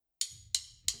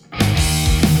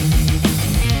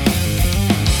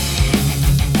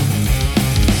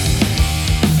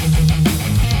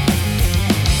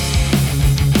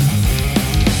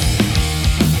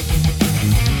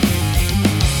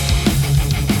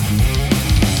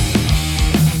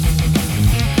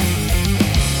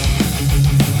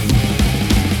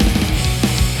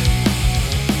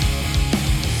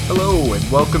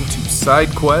welcome to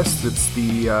Side Quest. It's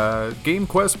the Game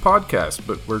Quest podcast,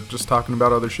 but we're just talking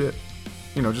about other shit.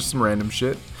 You know, just some random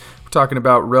shit. We're talking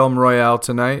about Realm Royale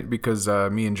tonight because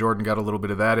me and Jordan got a little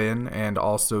bit of that in, and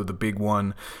also the big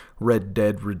one, Red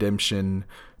Dead Redemption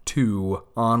 2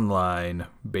 Online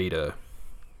Beta.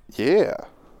 Yeah.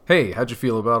 Hey, how'd you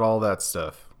feel about all that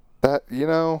stuff? I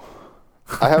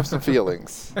have some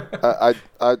feelings. I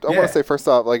want to say first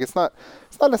off, like it's not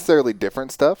necessarily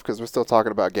different stuff because we're still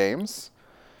talking about games,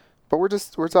 but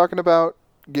we're talking about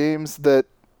games that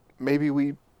maybe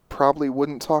we probably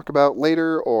wouldn't talk about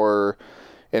later, or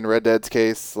in Red Dead's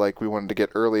case, like we wanted to get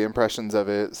early impressions of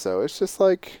it. So it's just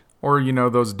like, or you know,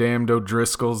 those damned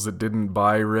O'Driscolls that didn't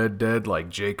buy Red Dead, like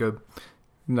Jacob.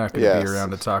 Not going to be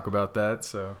around to talk about that,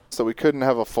 so we couldn't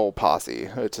have a full posse,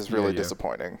 which is really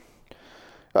disappointing.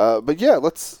 But yeah,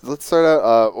 let's start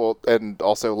out. And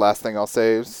also last thing I'll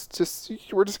say is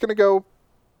we're just gonna go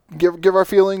give our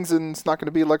feelings, and it's not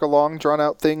gonna be like a long drawn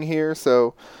out thing here.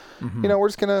 So, you know, we're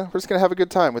just gonna have a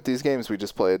good time with these games we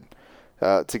just played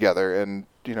together. And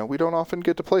you know, we don't often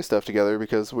get to play stuff together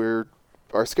because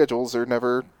our schedules are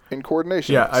never in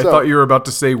coordination. Yeah, I thought you were about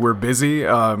to say we're busy,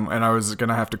 and I was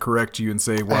gonna have to correct you and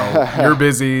say, well, you're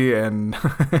busy, and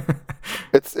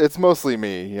it's mostly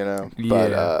me, you know.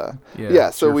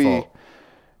 But so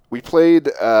we played.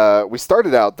 We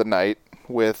started out the night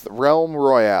with Realm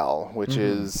Royale, which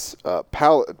is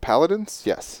Paladins.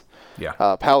 Yes.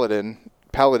 Yeah.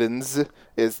 Paladins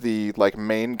is the like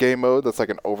main game mode. That's like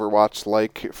an Overwatch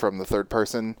like from the third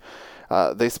person.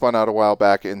 They spun out a while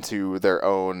back into their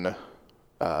own.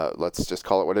 Let's just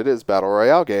call it what it is, Battle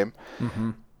Royale game.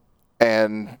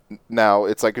 And now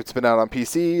it's been out on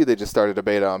PC. They just started a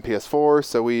beta on PS4,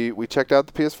 so we checked out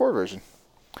the PS4 version.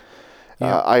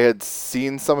 I had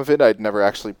seen some of it. I'd never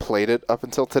actually played it up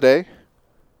until today.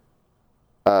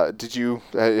 Had you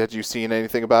seen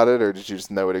anything about it, or did you just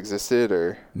know it existed?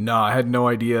 Or no, I had no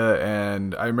idea,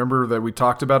 and I remember that we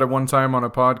talked about it one time on a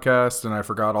podcast, and I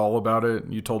forgot all about it.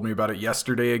 You told me about it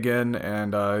yesterday again,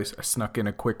 and I snuck in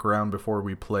a quick round before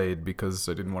we played because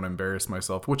I didn't want to embarrass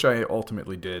myself, which I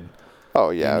ultimately did.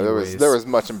 Oh yeah, anyways. there was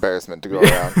much embarrassment to go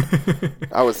around.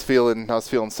 I was feeling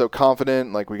so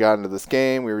confident, like we got into this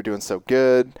game, we were doing so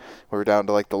good. We were down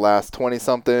to like the last 20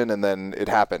 something, and then it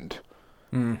happened.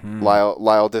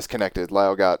 Lyle disconnected.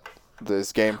 Lyle got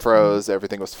this game froze.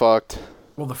 Everything was fucked.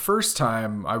 Well, the first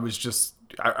time I was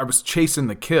chasing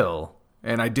the kill,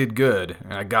 and I did good,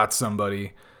 and I got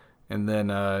somebody, and then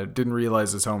didn't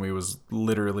realize his homie was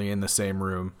literally in the same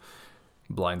room,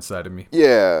 blindsided me.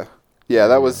 Yeah,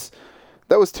 that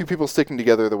was two people sticking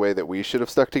together the way that we should have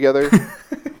stuck together.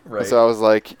 Right. So I was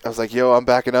like, yo, I'm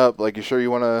backing up. Like, you sure you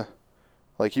want to?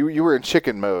 Like, you were in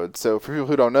chicken mode. So for people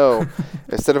who don't know,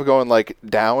 instead of going like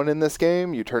down in this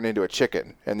game, you turn into a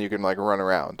chicken and you can like run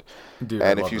around. Dude,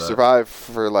 and if you survive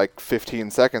for like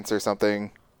 15 seconds or something,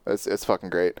 it's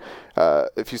fucking great.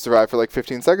 If you survive for like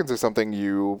 15 seconds or something,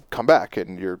 you come back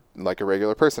and you're like a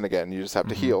regular person again. You just have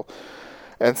to heal.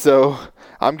 And so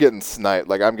I'm getting sniped.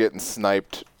 Like, I'm getting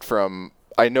sniped from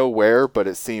I know where, but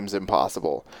it seems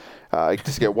impossible. I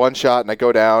just get one shot and I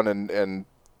go down, and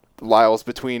Lyle's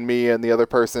between me and the other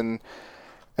person,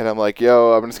 and I'm like,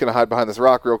 yo, I'm just gonna hide behind this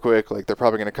rock real quick, like they're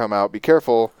probably gonna come out, be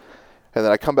careful. And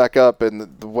then I come back up,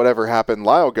 and whatever happened,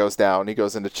 Lyle goes down, he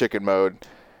goes into chicken mode.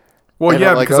 Well,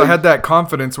 yeah, because I had that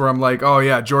confidence where I'm like, oh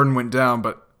yeah, Jordan went down,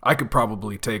 but I could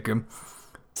probably take him.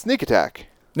 Sneak attack.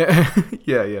 Yeah.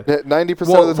 90% of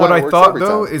the time. What I thought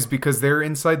though is because they're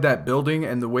inside that building,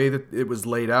 and the way that it was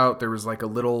laid out, there was like a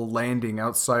little landing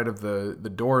outside of the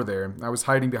door there. I was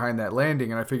hiding behind that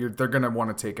landing, and I figured they're gonna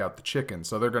want to take out the chicken,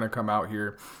 so they're gonna come out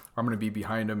here. I'm gonna be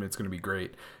behind them. It's gonna be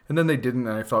great. And then they didn't,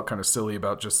 and I felt kind of silly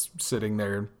about just sitting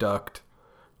there,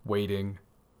 waiting.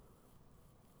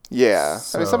 Yeah,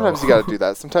 so. I mean, sometimes you got to do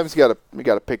that. Sometimes you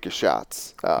got to pick your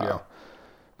shots.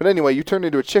 But anyway, you turn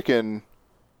into a chicken.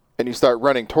 And you start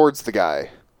running towards the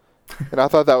guy, and I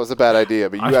thought that was a bad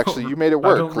idea, but you made it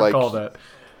work. I don't recall that.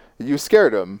 You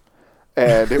scared him,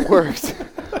 and it worked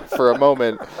for a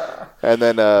moment, and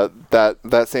then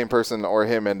that same person or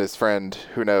him and his friend,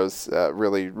 who knows,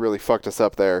 really fucked us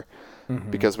up there,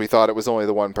 because we thought it was only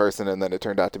the one person, and then it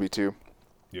turned out to be two.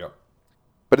 Yeah.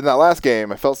 But in that last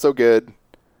game, I felt so good.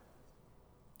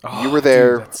 You were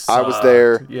there. Dude, I was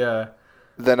there. Yeah.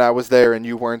 Then I was there and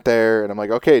you weren't there, and I'm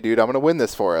like, okay, dude, I'm going to win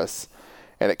this for us.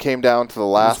 And it came down to the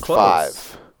last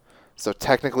 5. So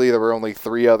technically there were only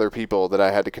 3 other people that I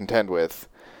had to contend with.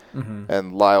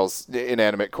 And Lyle's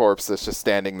inanimate corpse that's just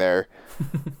standing there.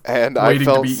 And I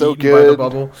felt so good. By the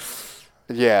bubble.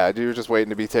 Yeah, dude, you're just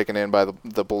waiting to be taken in by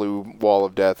the blue wall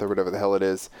of death or whatever the hell it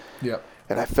is. Yep.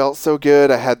 and I felt so good.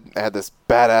 I had this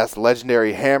badass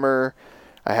legendary hammer.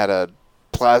 I had a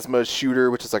plasma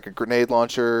shooter, which is like a grenade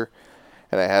launcher,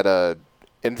 and I had a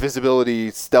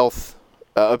invisibility stealth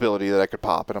ability that I could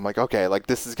pop. And I'm like, okay, like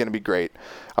this is gonna be great.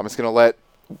 I'm just gonna let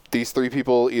these 3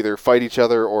 people either fight each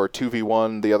other or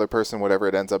 2v1 the other person, whatever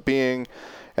it ends up being,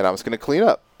 and I'm just gonna clean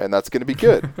up, and that's gonna be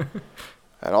good.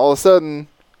 And all of a sudden,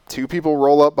 2 people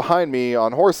roll up behind me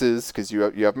on horses, because you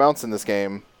have mounts in this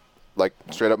game, like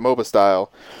straight up MOBA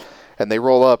style, and they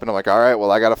roll up, and I'm like, all right,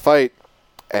 well, I gotta fight.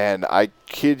 And I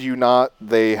kid you not,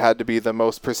 they had to be the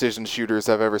most precision shooters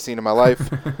I've ever seen in my life.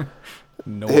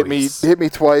 Nice. Hit me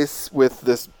twice with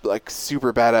this like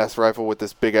super badass rifle with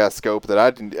this big ass scope that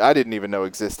I didn't even know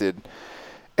existed,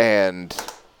 and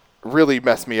really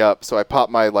messed me up. So I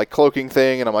popped my like cloaking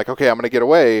thing, and I'm like, okay, I'm gonna get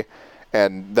away,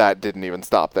 and that didn't even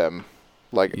stop them.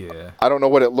 Like, yeah. I don't know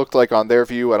what it looked like on their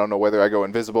view. I don't know whether I go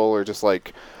invisible or just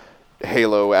like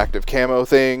Halo active camo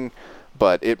thing,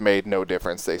 but it made no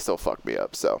difference. They still fucked me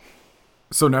up. So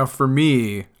now for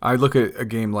me, I look at a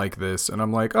game like this and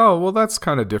I'm like, oh, well, that's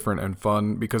kind of different and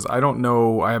fun, because I don't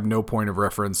know. I have no point of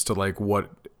reference to like what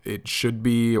it should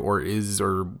be or is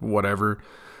or whatever.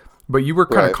 But you were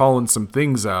kind of calling some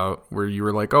things out where you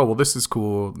were like, oh, well, this is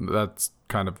cool. That's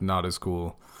kind of not as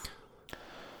cool.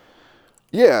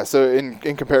 Yeah, so in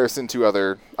comparison to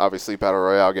other, obviously, Battle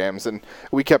Royale games, and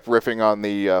we kept riffing on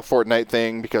the Fortnite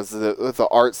thing because the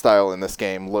art style in this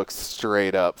game looks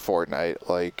straight up Fortnite.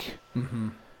 Like,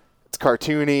 It's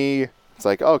cartoony. It's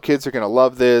like, oh, kids are going to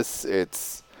love this.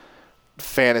 It's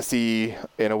fantasy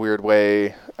in a weird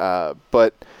way.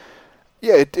 But,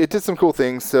 yeah, it did some cool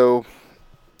things. So,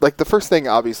 like, the first thing,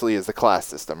 obviously, is the class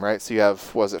system, right? So you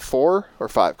have, was it 4 or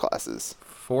 5 classes?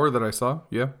 4 that I saw,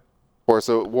 yeah.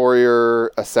 So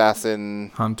warrior,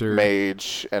 assassin, hunter,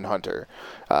 mage, and hunter,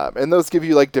 and those give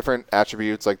you like different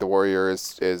attributes. Like the warrior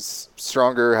is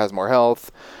stronger, has more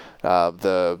health.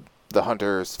 The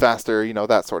hunter is faster,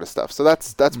 that sort of stuff. So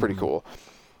that's pretty cool.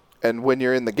 And when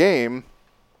you're in the game,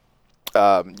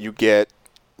 you get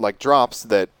like drops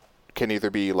that can either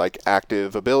be like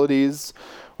active abilities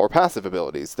or passive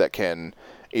abilities that can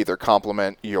either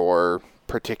complement your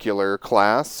particular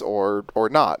class or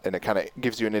not, and it kind of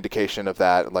gives you an indication of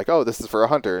that, like, oh, this is for a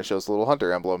hunter, and shows a little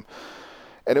hunter emblem.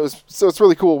 And it's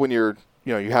really cool when you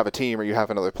have a team or you have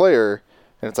another player,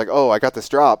 and it's like, oh, I got this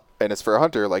drop and it's for a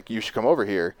hunter, like you should come over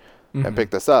here and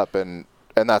pick this up, and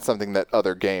that's something that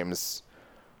other games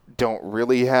don't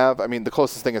really have. I mean, the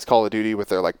closest thing is Call of Duty with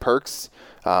their like perks,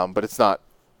 but it's not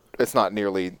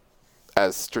nearly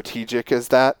as strategic as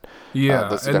that.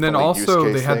 Yeah, and then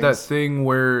also they had that thing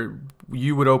where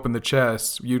you would open the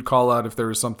chest, you'd call out if there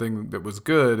was something that was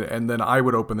good, and then I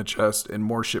would open the chest and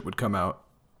more shit would come out.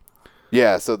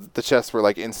 Yeah, so the chests were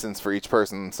like instants for each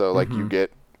person, so like you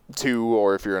get 2,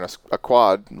 or if you're in a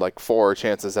quad, like 4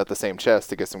 chances at the same chest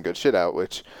to get some good shit out,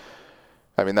 which,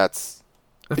 I mean, that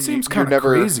seems kind of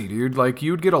crazy, dude. Like,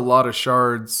 you'd get a lot of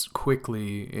shards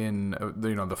quickly in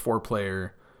the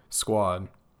 4-player squad.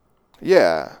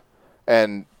 Yeah,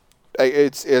 and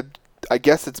I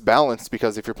guess it's balanced,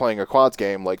 because if you're playing a quads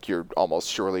game, like, you're almost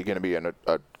surely going to be in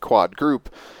a quad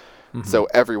group, so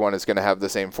everyone is going to have the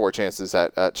same 4 chances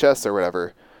at chess or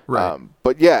whatever. Right.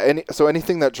 But yeah,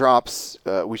 anything that drops,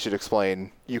 we should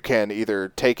explain, you can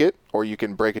either take it or you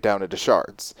can break it down into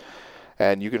shards.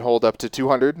 And you can hold up to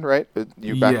 200, right?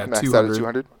 You max out at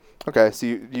 200. Okay, so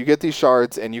you get these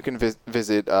shards, and you can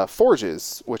visit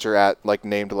forges, which are at like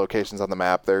named locations on the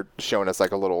map. They're shown as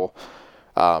like a little,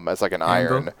 as like an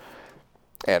iron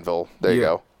anvil. There you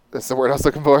go. That's the word I was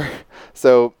looking for.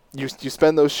 So you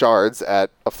spend those shards at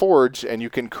a forge, and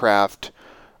you can craft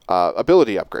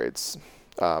ability upgrades.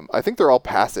 I think they're all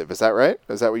passive. Is that right?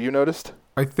 Is that what you noticed?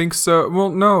 I think so. Well,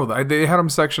 no, they had them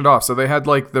sectioned off. So they had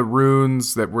like the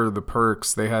runes that were the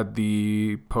perks. They had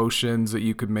the potions that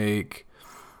you could make.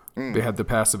 They had the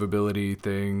passive ability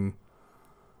thing.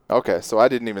 Okay, so I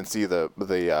didn't even see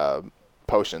the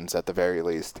potions at the very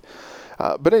least.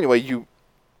 But anyway,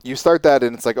 you start that,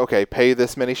 and it's like, okay, pay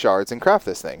this many shards and craft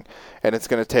this thing. And it's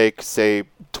going to take, say,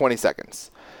 20 seconds.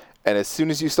 And as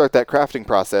soon as you start that crafting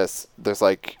process, there's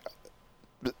like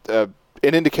an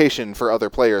indication for other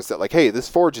players that, like, hey, this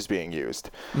forge is being used.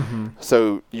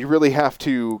 So you really have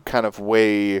to kind of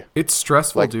weigh. It's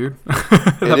stressful, dude.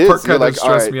 That part kind of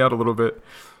stressed me out a little bit.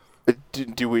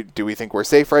 Do we think we're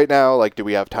safe right now? Like, do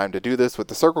we have time to do this with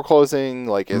the circle closing?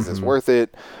 Like, is this worth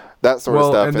it? That sort of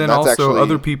stuff. And then that's also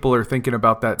other people are thinking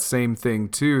about that same thing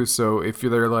too. So if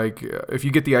they're like, if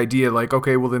you get the idea, like,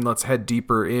 okay, well then let's head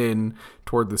deeper in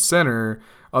toward the center.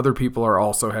 Other people are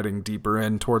also heading deeper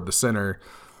in toward the center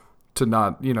to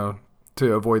not,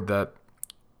 to avoid that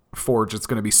forge that's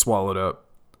going to be swallowed up.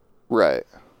 Right.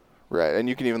 Right. And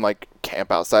you can even like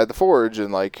camp outside the forge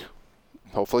and like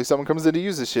hopefully someone comes in to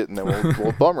use this shit and then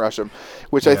we'll bum rush them,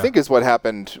 which I think is what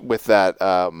happened with that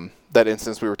that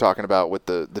instance we were talking about with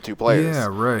the two players. Yeah,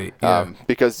 right. Yeah.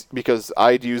 Because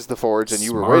I'd used the forge and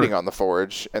you were waiting on the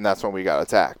forge, and that's when we got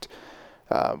attacked,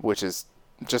 which is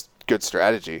just good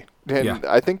strategy. And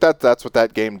I think that's what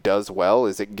that game does well,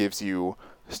 is it gives you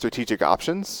strategic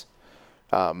options,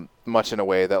 much in a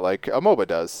way that like a MOBA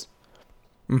does.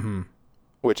 Mm-hmm.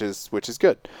 Which is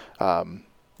good.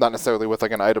 Not necessarily with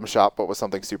like an item shop, but with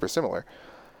something super similar.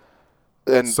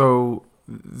 And so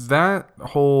that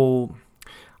whole,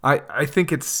 I think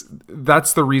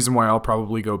that's the reason why I'll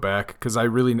probably go back, because I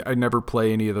never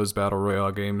play any of those battle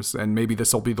royale games, and maybe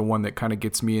this will be the one that kind of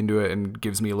gets me into it and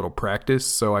gives me a little practice,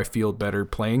 so I feel better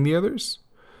playing the others.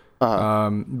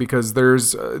 Because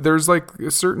there's like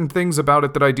certain things about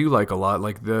it that I do like a lot,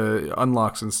 like the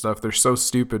unlocks and stuff. They're so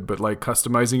stupid, but like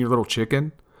customizing your little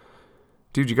chicken,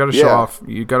 dude, you got to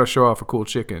show off a cool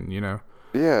chicken, you know?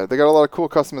 Yeah, they got a lot of cool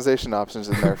customization options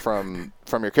in there, from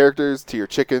your characters to your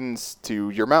chickens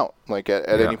to your mount. Like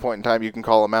at any point in time, you can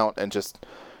call a mount and just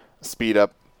speed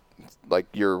up like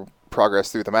your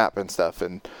progress through the map and stuff.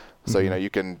 And so you know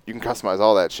you can customize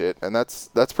all that shit, and that's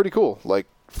pretty cool. Like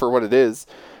for what it is.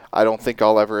 I don't think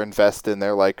I'll ever invest in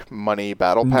their like money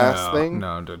battle pass thing.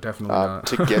 No, definitely not.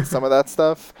 To get some of that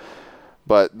stuff.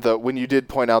 But when you did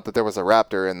point out that there was a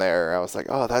raptor in there, I was like,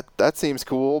 oh, that seems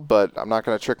cool, but I'm not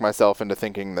going to trick myself into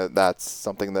thinking that that's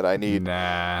something that I need.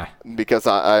 Nah. Because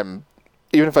I'm,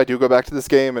 even if I do go back to this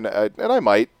game, and I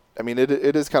might, I mean, it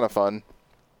is kind of fun.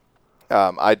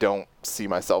 I don't see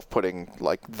myself putting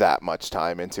like that much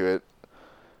time into it.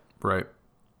 Right.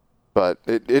 But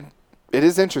it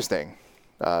is interesting.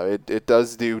 It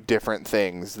does do different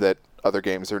things that other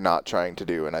games are not trying to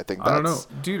do, and I think that's... I don't know,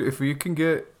 dude. If we can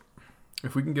get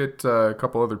a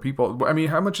couple other people, I mean,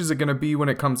 how much is it going to be when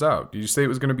it comes out? Did you say it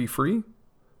was going to be free?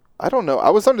 I don't know. I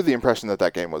was under the impression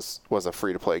that game was a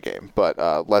free to play game, but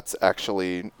let's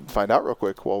actually find out real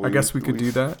quick. I guess we could do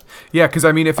that. Yeah, because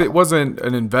I mean, if it wasn't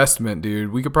an investment,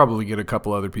 dude, we could probably get a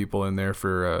couple other people in there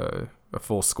for a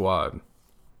full squad.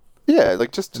 Yeah,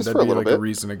 like just for a little bit. A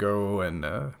reason to go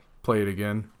and play it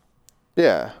again.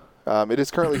 Yeah. It is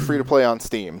currently free to play on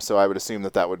Steam, so I would assume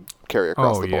that would carry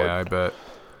across the board. Oh, yeah, I bet.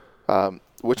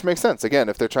 Which makes sense. Again,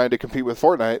 if they're trying to compete with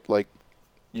Fortnite, like,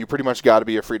 you pretty much got to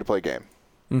be a free to play game.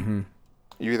 Mm-hmm.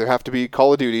 You either have to be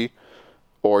Call of Duty,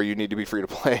 or you need to be free to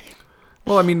play.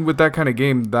 Well, I mean, with that kind of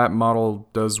game, that model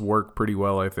does work pretty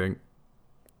well, I think.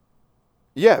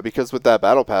 Yeah, because with that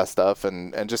Battle Pass stuff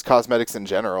and just cosmetics in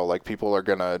general, like, people are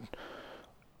going to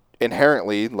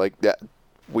inherently, like, that.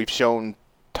 We've shown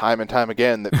time and time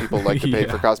again that people like to pay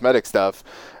for cosmetic stuff,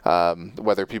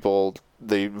 whether people,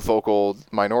 the vocal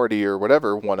minority or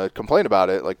whatever, want to complain about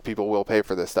it. Like, people will pay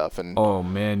for this stuff. And oh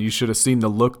man, you should have seen the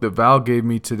look that Val gave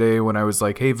me today when I was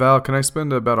like, "Hey Val, can I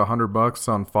spend about $100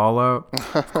 on Fallout?"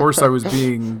 Of course, I was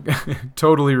being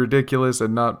totally ridiculous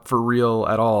and not for real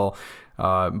at all,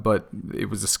 but it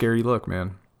was a scary look,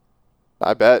 man.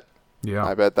 I bet. Yeah,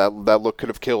 I bet that look could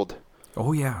have killed.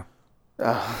 Oh yeah.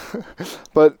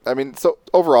 But I mean, so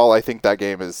overall, I think that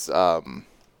game is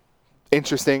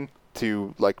interesting,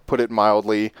 to like put it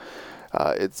mildly.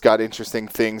 It's got interesting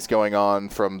things going on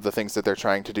from the things that they're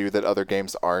trying to do that other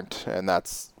games aren't, and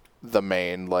that's the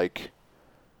main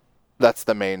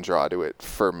draw to it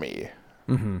for me.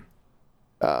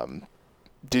 Mm-hmm.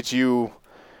 Did you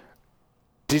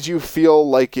feel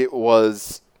like it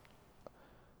was?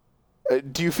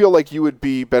 Do you feel like you would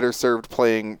be better served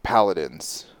playing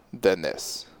Paladins than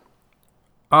this?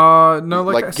 No,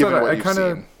 like I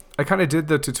said, I kind of did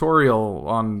the tutorial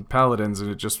on Paladins,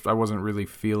 and I wasn't really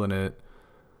feeling it.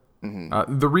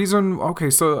 Mm-hmm. The reason,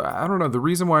 so I don't know, the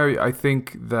reason why I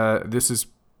think that this is,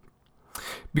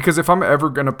 because if I'm ever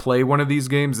gonna play one of these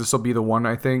games, this will be the one,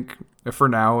 I think, for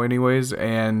now anyways.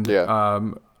 And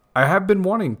I have been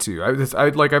wanting to.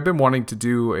 I've been wanting to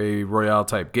do a Royale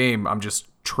type game. I'm just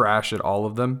trash at all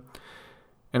of them.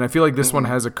 And I feel like this one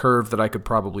has a curve that I could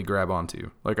probably grab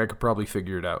onto. Like, I could probably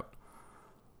figure it out.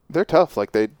 They're tough.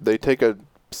 Like, they take a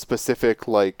specific,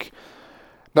 like,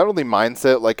 not only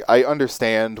mindset. Like, I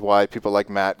understand why people like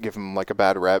Matt give them, like, a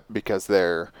bad rep, because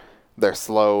they're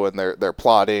slow and they're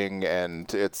plotting,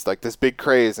 and it's, like, this big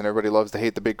craze, and everybody loves to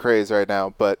hate the big craze right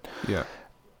now. But yeah,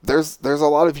 there's a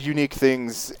lot of unique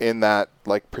things in that,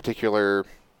 like, particular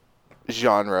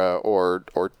genre or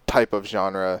type of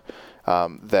genre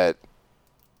that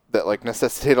like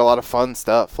necessitate a lot of fun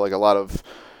stuff, like a lot of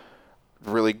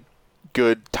really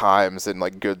good times and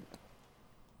like good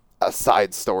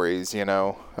side stories, you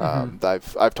know.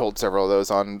 I've told several of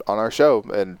those on our show,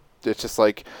 and it's just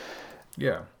like,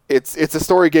 yeah, it's a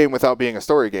story game without being a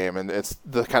story game, and it's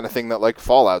the kind of thing that like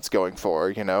Fallout's going for,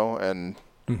 you know, and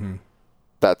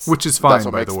which is fine. That's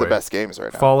what makes the best games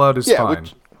right now. Fallout is fine,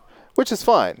 which is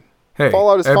fine. Hey,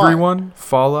 Fallout is everyone,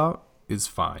 Fallout is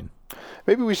fine.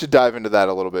 Maybe we should dive into that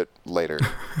a little bit later.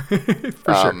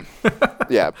 For sure.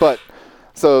 Yeah, but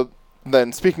so.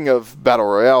 Then, speaking of Battle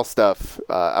Royale stuff,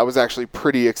 I was actually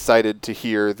pretty excited to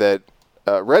hear that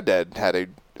Red Dead had a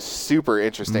super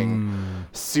interesting,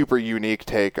 super unique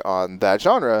take on that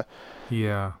genre.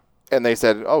 Yeah. And they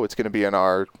said, oh, it's going to be in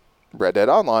our Red Dead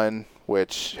Online,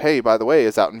 which, hey, by the way,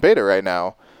 is out in beta right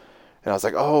now. And I was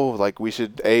like, oh, like, we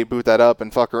should, A, boot that up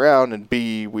and fuck around, and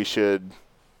B, we should,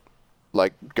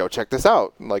 like, go check this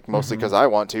out. Like, mostly because I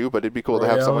want to, but it'd be cool to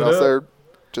have someone else there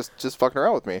just fucking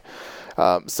around with me.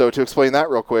 So to explain that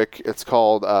real quick, it's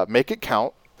called Make It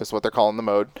Count, is what they're calling the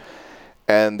mode.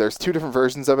 And there's two different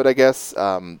versions of it, I guess.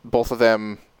 Both of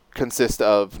them consist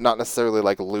of not necessarily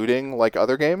like looting like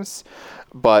other games,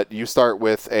 but you start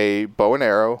with a bow and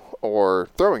arrow or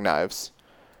throwing knives.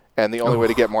 And the only way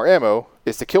to get more ammo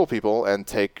is to kill people and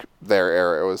take their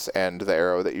arrows and the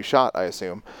arrow that you shot, I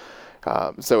assume.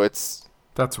 So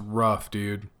that's rough,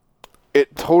 dude.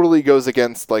 It totally goes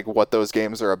against like what those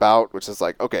games are about, which is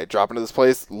like, okay, drop into this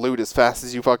place, loot as fast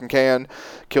as you fucking can,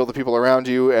 kill the people around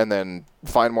you, and then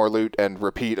find more loot and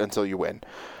repeat until you win.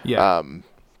 Yeah.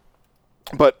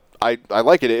 But I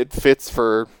like it. It fits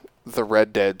for the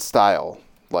Red Dead style.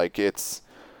 Like it's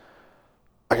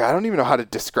like I don't even know how to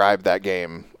describe that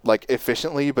game like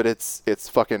efficiently, but it's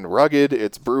fucking rugged,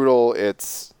 it's brutal,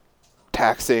 it's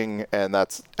taxing, and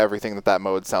that's everything that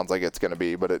mode sounds like it's going to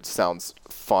be, but it sounds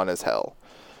fun as hell.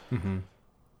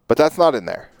 But that's not in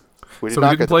there. We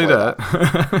didn't play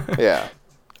that. Yeah.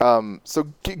 So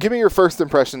give me your first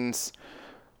impressions,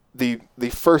 the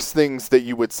first things that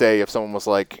you would say if someone was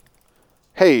like,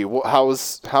 hey,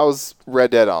 how's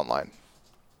Red Dead Online?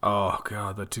 Oh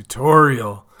god, the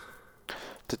tutorial.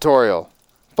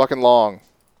 Fucking long.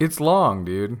 It's long,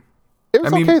 dude. It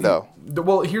was okay, though.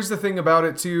 Well, here's the thing about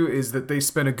it, too, is that they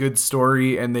spent a good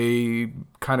story and they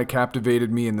kind of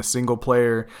captivated me in the single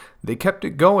player. They kept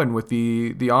it going with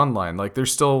the online. Like,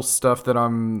 there's still stuff that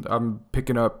I'm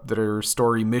picking up that are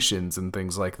story missions and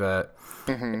things like that.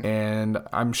 And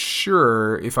I'm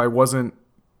sure if I wasn't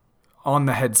on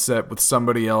the headset with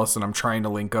somebody else and I'm trying to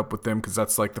link up with them, because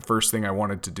that's, like, the first thing I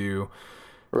wanted to do,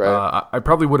 right. I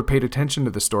probably would have paid attention to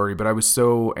the story, but I was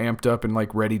so amped up and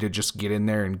like ready to just get in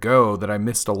there and go that I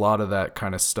missed a lot of that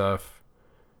kind of stuff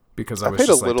because I was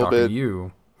just like talking to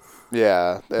you.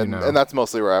 Yeah, and that's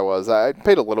mostly where I was. I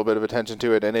paid a little bit of attention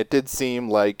to it, and it did seem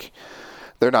like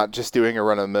they're not just doing a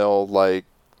run-of-the-mill like,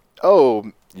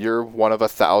 oh, you're one of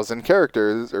 1,000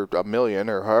 characters or 1,000,000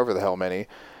 or however the hell many.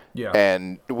 Yeah.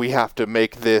 And we have to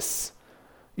make this,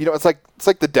 you know, it's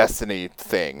like the Destiny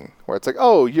thing where it's like,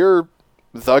 oh, you're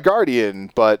the Guardian,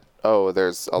 but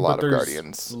there's a lot of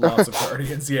Guardians. Lots of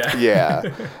Guardians, yeah.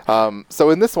 Yeah. So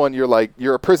in this one,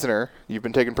 you're a prisoner. You've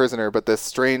been taken prisoner, but this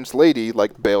strange lady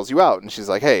like bails you out, and she's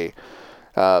like, hey,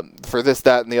 for this,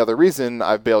 that, and the other reason,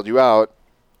 I've bailed you out,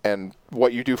 and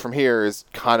what you do from here is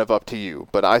kind of up to you.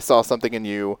 But I saw something in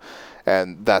you,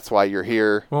 and that's why you're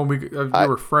here. Well, you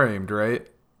were framed, right?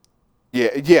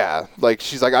 Yeah. Like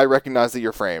she's like, I recognize that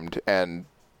you're framed, and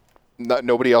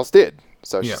nobody else did.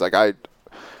 So she's like,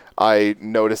 I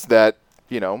noticed that,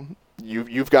 you know,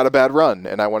 you've got a bad run,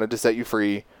 and I wanted to set you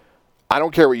free. I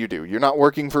don't care what you do. You're not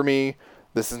working for me.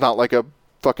 This is not like a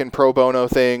fucking pro bono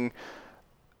thing,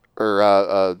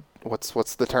 or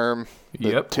what's the term?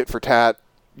 Tit for tat.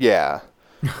 Yeah.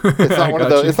 It's not one of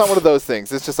those. It's not one of those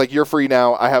things. It's just like, you're free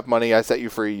now. I have money. I set you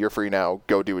free. You're free now.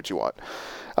 Go do what you want.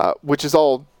 Which is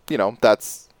all, you know,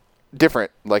 that's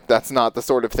different. Like, that's not the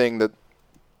sort of thing that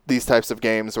these types of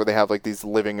games where they have like these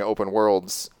living open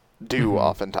worlds do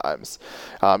oftentimes.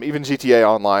 Even GTA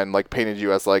Online like painted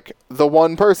you as like the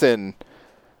one person,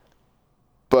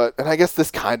 and I guess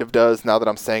this kind of does now that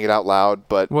I'm saying it out loud,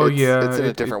 but it's in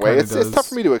a different way. It's tough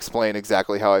for me to explain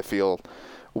exactly how I feel,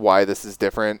 why this is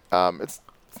different. It's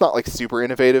not like super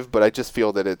innovative, but I just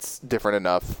feel that it's different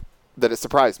enough that it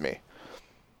surprised me.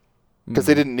 Because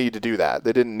they didn't need to do that.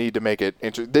 They didn't need to make it they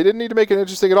didn't need to make it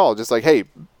interesting at all. Just like, hey,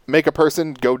 make a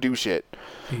person go do shit.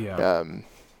 Yeah.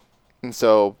 And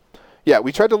so, yeah,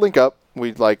 we tried to link up.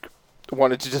 We like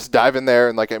wanted to just dive in there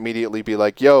and like immediately be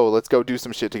like, yo, let's go do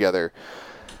some shit together.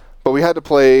 But we had to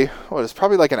play, it's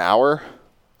probably like an hour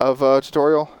of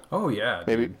tutorial. Oh yeah.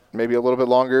 Maybe a little bit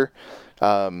longer.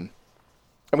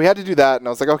 And we had to do that, and I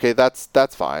was like, okay, that's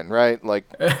fine, right? Like,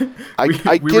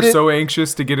 we were so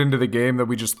anxious to get into the game that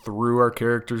we just threw our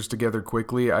characters together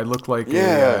quickly. I looked like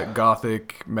a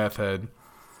gothic meth head.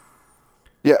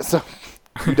 Yeah, so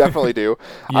you definitely do.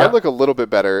 I look a little bit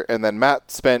better, and then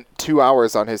Matt spent 2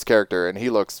 hours on his character, and he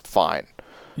looks fine.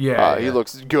 Yeah, he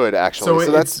looks good, actually.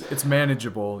 So it's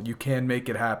manageable. You can make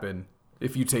it happen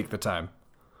if you take the time.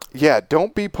 Yeah,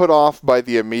 don't be put off by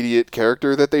the immediate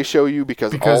character that they show you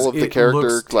because all of the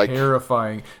characters looks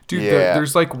terrifying. Dude,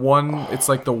 there's like one, it's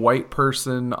like the white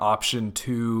person option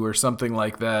 2 or something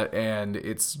like that, and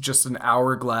it's just an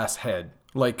hourglass head.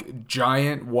 Like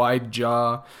giant wide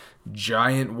jaw,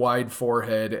 giant wide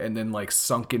forehead, and then like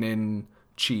sunken in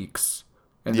cheeks.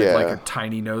 And then like a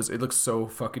tiny nose. It looks so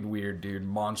fucking weird, dude.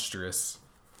 Monstrous.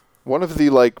 One of the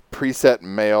like preset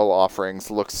male offerings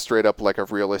looks straight up like a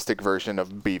realistic version of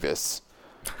Beavis.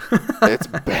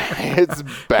 It's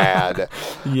bad.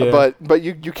 Yeah. But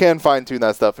you can fine tune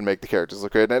that stuff and make the characters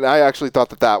look good. And I actually thought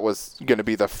that was going to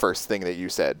be the first thing that you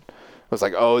said. I was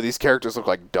like, oh, these characters look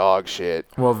like dog shit.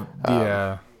 Well,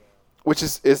 yeah. Which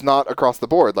is not across the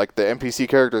board. Like the NPC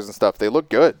characters and stuff, they look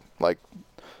good. Like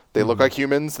they look like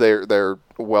humans. They're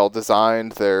well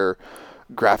designed. They're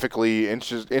graphically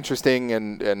interesting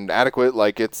and adequate.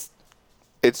 Like it's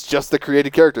just the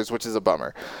created characters, which is a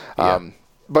bummer.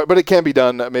 But it can be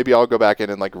done. Maybe I'll go back in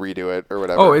and like redo it or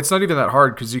whatever. Oh, it's not even that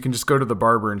hard because you can just go to the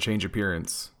barber and change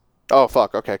appearance. Oh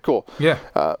fuck. Okay, cool. Yeah.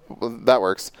 Well, that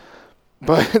works.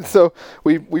 But so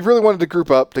we really wanted to group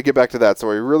up to get back to that. So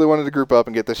we really wanted to group up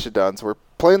and get this shit done. So we're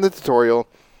playing the tutorial.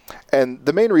 And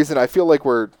the main reason I feel like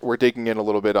we're digging in a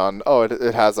little bit on,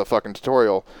 it has a fucking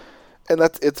tutorial. And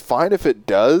it's fine if it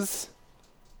does,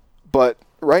 but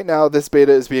right now this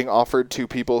beta is being offered to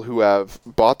people who have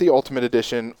bought the Ultimate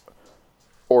Edition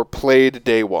or played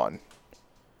day one.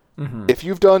 Mm-hmm. If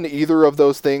you've done either of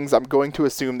those things, I'm going to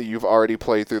assume that you've already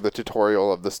played through the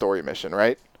tutorial of the story mission,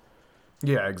 right?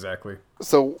 Yeah, exactly.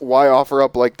 So why offer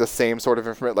up like the same sort of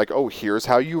information? Like, oh, here's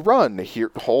how you run.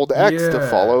 Here, hold X to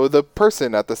follow the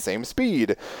person at the same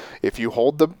speed. If you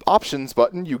hold the options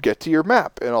button, you get to your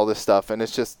map and all this stuff. And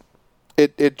it's just,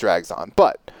 it drags on.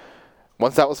 But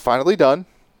once that was finally done,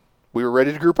 we were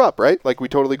ready to group up, right? Like we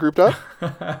totally grouped up.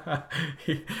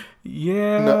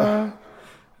 Yeah. No,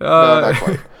 not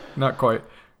quite. Not quite.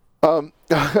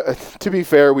 To be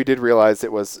fair, we did realize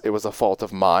it was a fault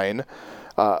of mine.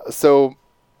 So,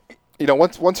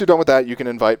 once you're done with that, you can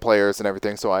invite players and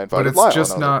everything. So I invited Lyle. But it's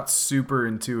just not super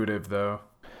intuitive, though.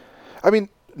 I mean,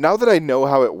 now that I know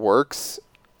how it works,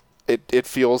 it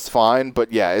feels fine.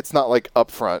 But yeah, it's not like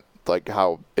upfront like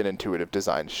how an intuitive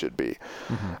design should be.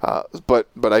 Mm-hmm. But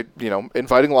I,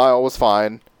 inviting Lyle was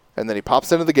fine, and then he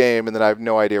pops into the game, and then I have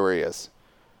no idea where he is.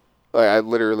 Like I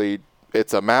literally.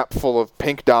 It's a map full of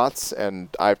pink dots, and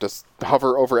I have to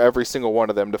hover over every single one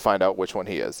of them to find out which one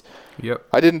he is. Yep.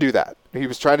 I didn't do that. He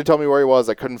was trying to tell me where he was.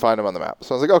 I couldn't find him on the map.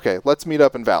 So I was like, okay, let's meet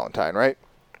up in Valentine, right?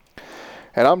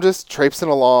 And I'm just traipsing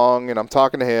along, and I'm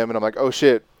talking to him, and I'm like, oh,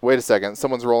 shit, wait a second.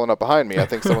 Someone's rolling up behind me. I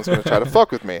think someone's going to try to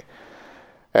fuck with me.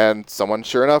 And someone,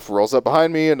 sure enough, rolls up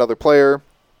behind me, another player,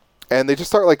 and they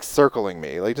just start, like, circling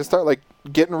me. They just start, like,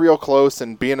 getting real close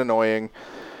and being annoying.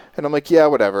 And I'm like, yeah,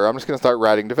 whatever. I'm just going to start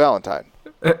riding to Valentine.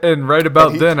 And right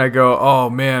about then, I go, oh,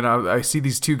 man, I see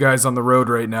these two guys on the road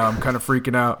right now. I'm kind of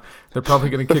freaking out. They're probably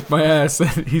going to kick my ass.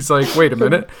 And he's like, wait a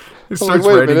minute. He starts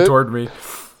riding toward me.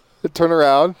 I turn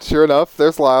around. Sure enough,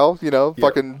 there's Lyle.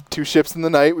 Fucking two ships in the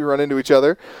night. We run into each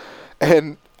other.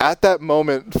 And at that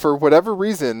moment, for whatever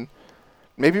reason,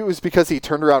 maybe it was because he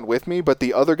turned around with me, but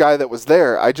the other guy that was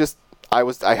there, I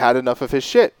had enough of his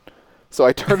shit. So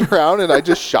I turned around and I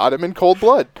just shot him in cold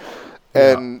blood.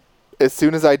 And as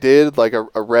soon as I did, like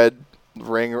a red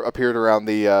ring appeared around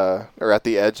the or at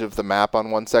the edge of the map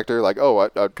on one sector, like a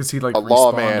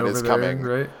lawman is coming.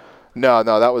 Right? No,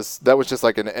 that was just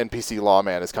like an NPC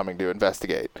lawman is coming to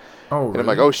investigate. Oh, really? And I'm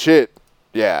like, oh shit,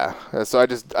 yeah. And so I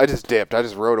just dipped. I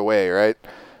just rode away, right?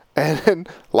 And then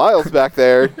Lyle's back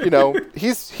there.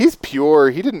 He's pure.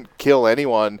 He didn't kill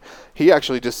anyone. He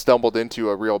actually just stumbled into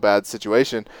a real bad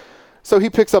situation. So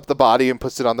he picks up the body and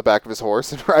puts it on the back of his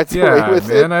horse and rides away with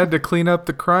it. Yeah, man, I had to clean up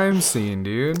the crime scene,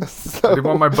 dude. I didn't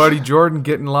want my buddy Jordan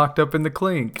getting locked up in the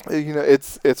clink.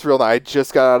 It's real nice. I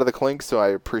just got out of the clink, so I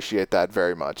appreciate that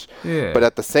very much. Yeah. But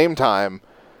at the same time,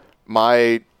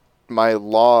 my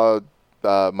lawless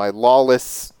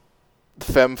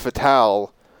femme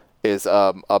fatale is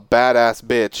a badass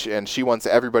bitch, and she wants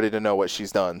everybody to know what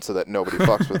she's done so that nobody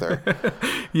fucks with her.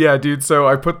 Yeah, dude. So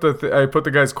I put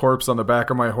the guy's corpse on the back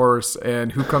of my horse,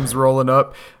 and who comes rolling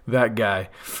up? That guy.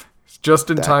 Just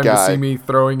in time to see me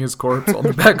throwing his corpse on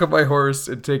the back of my horse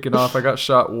and taking off. I got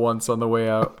shot once on the way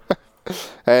out.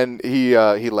 And he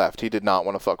left. He did not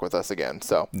want to fuck with us again.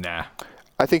 So nah.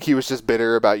 I think he was just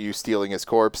bitter about you stealing his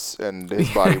corpse, and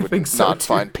his body would not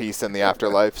find peace in the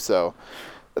afterlife. So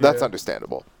that's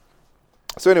understandable.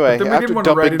 So anyway, but then we didn't want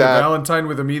to ride into Valentine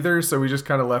with him either, so we just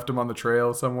kind of left him on the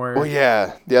trail somewhere. Well,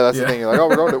 yeah, that's the thing. Like, oh,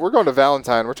 we're going to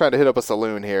Valentine. We're trying to hit up a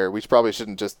saloon here. We probably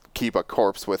shouldn't just keep a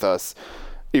corpse with us,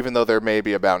 even though there may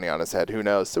be a bounty on his head. Who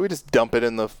knows? So we just dump it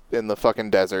in the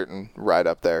fucking desert and ride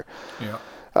up there.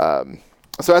 Yeah.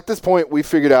 So at this point, we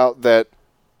figured out that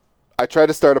I tried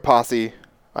to start a posse.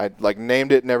 I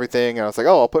named it and everything, and I was like,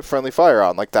 oh, I'll put friendly fire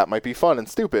on. Like, that might be fun and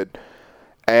stupid.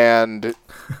 And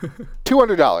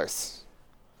 $200.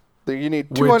 You need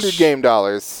 $200 game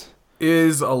dollars.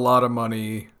 Is a lot of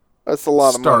money. That's a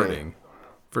lot of money. Starting,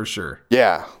 for sure.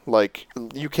 Yeah, like,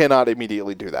 you cannot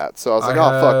immediately do that. So I was like,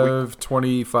 I have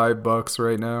 $25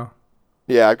 right now.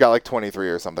 Yeah, I've got like 23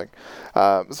 or something.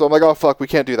 So I'm like, oh, fuck, we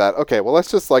can't do that. Okay, well,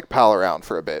 let's just like pal around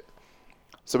for a bit.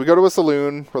 So we go to a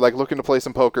saloon. We're like looking to play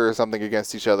some poker or something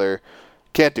against each other.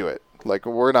 Can't do it. Like,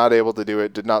 we're not able to do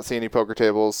it. Did not see any poker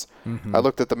tables. I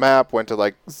looked at the map, went to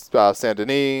like Saint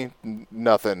Denis,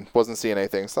 nothing. Wasn't seeing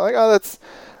anything. So I'm like, oh,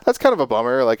 that's kind of a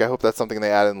bummer. Like, I hope that's something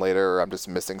they add in later, or I'm just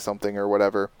missing something or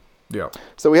whatever. Yeah.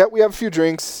 So we have a few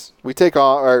drinks. We take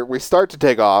off, or we start to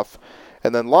take off,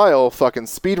 and then Lyle fucking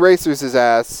speed racers his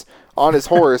ass on his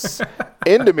horse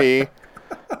into me,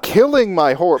 killing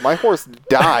my horse. My horse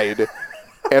died.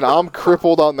 And I'm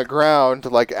crippled on the ground,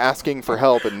 like, asking for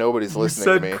help, and nobody's listening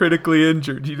to me. You said critically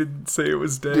injured. You didn't say it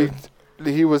was dead.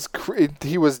 He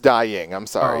was dying. I'm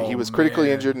sorry. He was critically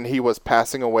injured, and he was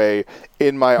passing away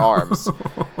in my arms.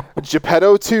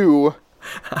 Geppetto 2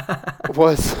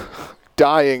 was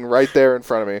dying right there in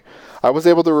front of me. I was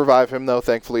able to revive him, though,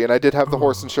 thankfully, and I did have the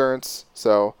horse insurance,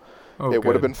 so it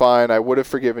would have been fine. I would have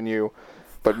forgiven you.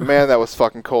 But, man, that was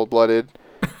fucking cold-blooded.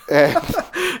 And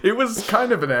it was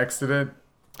kind of an accident.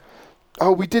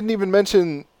 Oh, we didn't even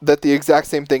mention that the exact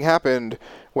same thing happened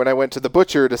when I went to the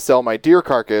butcher to sell my deer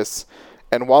carcass.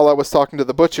 And while I was talking to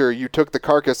the butcher, you took the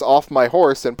carcass off my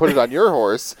horse and put it on your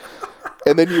horse.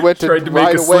 And then you went to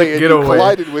ride away and you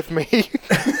collided with me.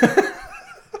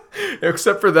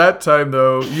 Except for that time,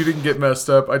 though, you didn't get messed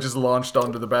up. I just launched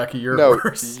onto the back of your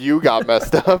horse. No, you got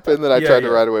messed up, and then I tried to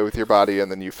ride away with your body,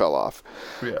 and then you fell off.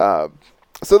 Yeah.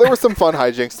 So there were some fun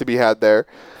hijinks to be had there.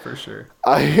 For sure.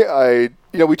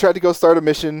 We tried to go start a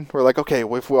mission. We're like, okay,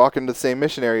 well, if we walk into the same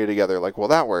mission area together, like, will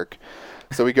that work?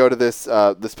 So we go to this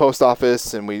post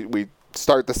office, and we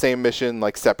start the same mission,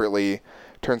 like, separately.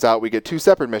 Turns out we get 2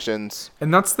 separate missions.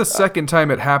 And that's the second time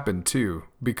it happened, too.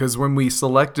 Because when we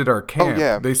selected our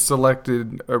camp, they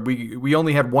selected... we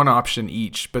only had one option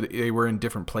each, but they were in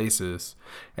different places.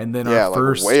 And then our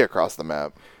first... way across the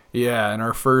map. Yeah, and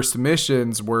our first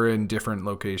missions were in different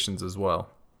locations as well.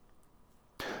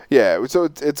 Yeah, so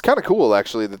it's kind of cool,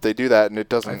 actually, that they do that, and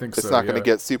it's not going to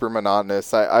get super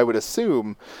monotonous. I would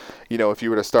assume, if you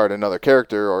were to start another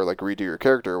character or, like, redo your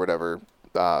character or whatever,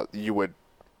 you would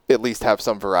at least have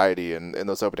some variety in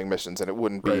those opening missions, and it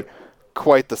wouldn't be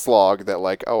quite the slog that,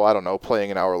 like,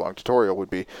 playing an hour-long tutorial would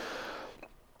be.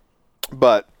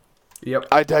 But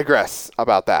I digress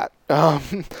about that.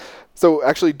 So,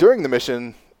 actually, during the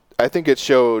mission, I think it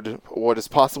showed what is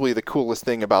possibly the coolest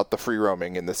thing about the free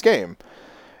roaming in this game.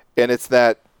 And it's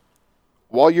that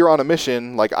while you're on a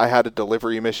mission, like I had a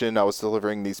delivery mission, I was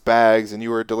delivering these bags, and you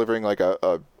were delivering like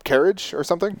a carriage or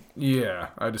something? Yeah,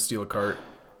 I had to steal a cart.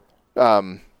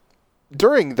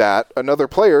 During that, another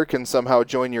player can somehow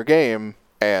join your game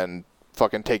and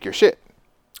fucking take your shit.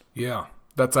 Yeah,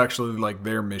 that's actually like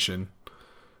their mission,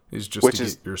 is just to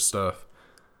get your stuff.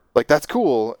 Like, that's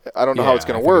cool. I don't know how it's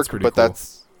going to work, but cool.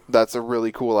 That's a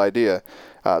really cool idea.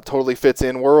 Totally fits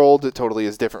in world. It totally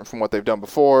is different from what they've done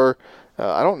before.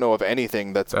 I don't know of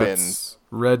anything that's been...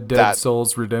 Red Dead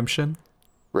Souls Redemption?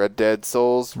 Red Dead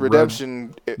Souls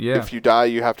Redemption. If you die,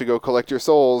 you have to go collect your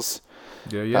souls.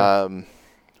 Yeah.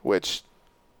 Which,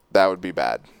 that would be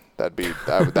bad.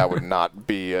 That would not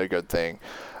be a good thing.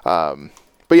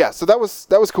 But yeah, so that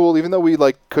was cool. Even though we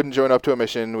couldn't join up to a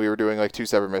mission, we were doing 2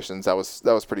 separate missions. That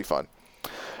was pretty fun.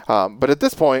 But at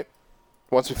this point,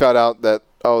 once we found out that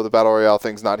the Battle Royale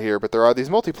thing's not here, but there are these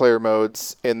multiplayer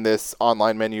modes in this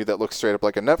online menu that looks straight up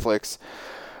like a Netflix.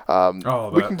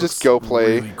 We can just go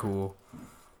play. Really cool.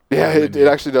 Yeah, it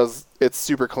actually does. It's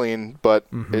super clean, but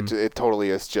it totally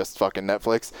is just fucking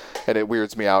Netflix, and it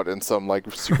weirds me out in some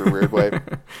super weird way.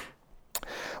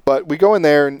 But we go in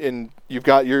there, and you've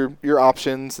got your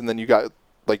options, and then you got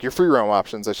your free roam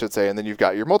options, I should say, and then you've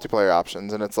got your multiplayer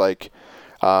options, and it's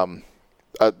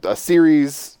a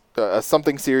series a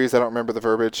something series. I don't remember the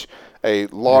verbiage. A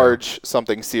large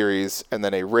something series, and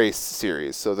then a race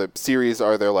series. So the series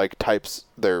are their like types.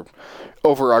 Their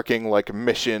overarching like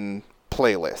mission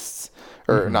playlists,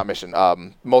 or not mission,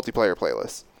 multiplayer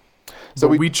playlists. So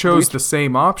we chose the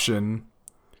same option.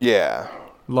 Yeah.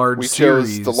 Large series.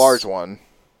 We chose the large one.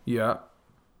 Yeah.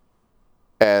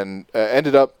 And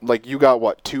ended up, like, you got,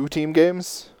 what, 2 team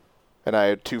games? And I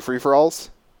had 2 free-for-alls?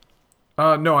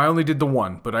 No, I only did the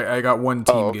one, but I got one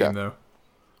team game, though.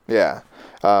 Yeah.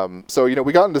 So,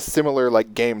 we got into similar,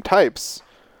 like, game types,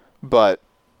 but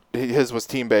his was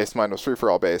team-based, mine was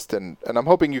free-for-all based, and I'm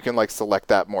hoping you can, like, select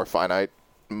that more finite,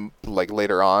 like,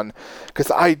 later on. Because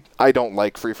I don't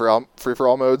like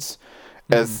free-for-all modes.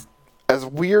 As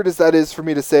weird as that is for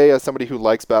me to say, as somebody who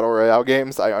likes Battle Royale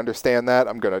games, I understand that.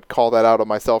 I'm going to call that out on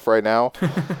myself right now.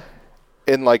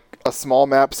 In, like, a small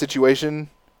map situation,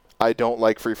 I don't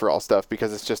like free-for-all stuff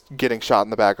because it's just getting shot in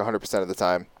the back 100% of the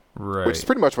time. Right. Which is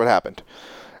pretty much what happened.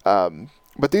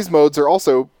 But these modes are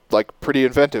also, like, pretty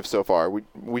inventive so far.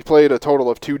 We played a total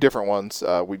of 2 different ones.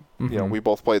 We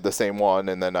both played the same one,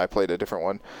 and then I played a different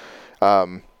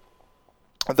one.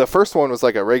 The first one was,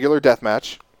 like, a regular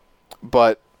deathmatch,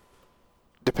 but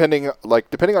depending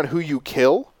on who you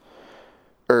kill,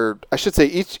 or I should say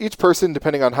each person,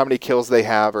 depending on how many kills they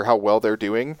have or how well they're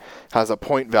doing, has a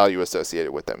point value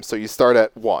associated with them. So you start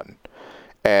at 1,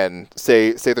 and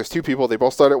say there's 2 people, they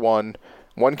both start at 1.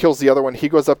 One kills the other one, he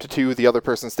goes up to 2, the other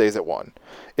person stays at 1.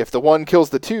 If the one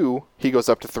kills the 2, he goes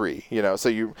up to 3.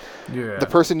 So the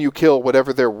person you kill,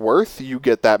 whatever they're worth, you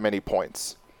get that many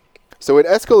points. So it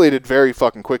escalated very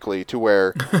fucking quickly to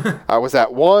where I was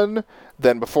at 1.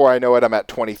 Then before I know it, I'm at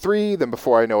 23. Then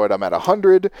before I know it, I'm at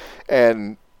 100.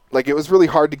 And, like, it was really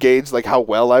hard to gauge, like, how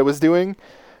well I was doing.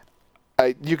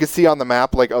 You could see on the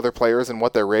map, like, other players and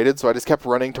what they're rated. So I just kept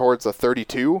running towards a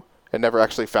 32 and never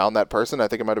actually found that person. I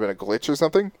think it might have been a glitch or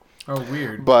something. Oh,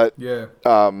 weird. But, yeah.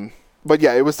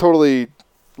 It was totally,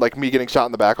 like, me getting shot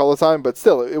in the back all the time. But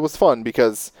still, it was fun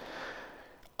because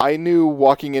I knew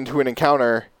walking into an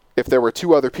encounter, if there were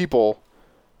 2 other people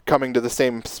coming to the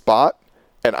same spot,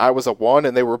 and I was a 1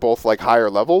 and they were both like higher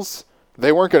levels,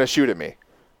 they weren't going to shoot at me.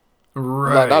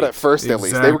 Right. Not at first, at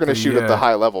least. They were going to shoot at the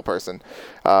high level person,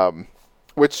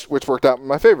 which worked out in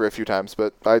my favor a few times,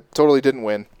 but I totally didn't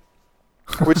win,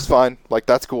 which is fine. Like,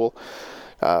 that's cool.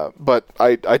 But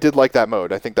I did like that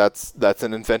mode. I think that's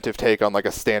an inventive take on like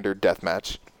a standard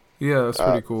deathmatch. Yeah, that's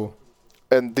pretty cool.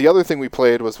 And the other thing we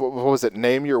played was, what was it?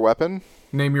 Name Your Weapon?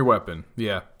 Name Your Weapon,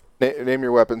 yeah. Name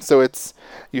Your Weapon. So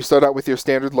you start out with your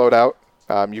standard loadout.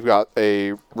 You've got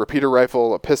a repeater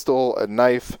rifle, a pistol, a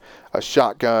knife, a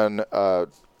shotgun, a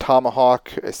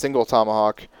tomahawk, a single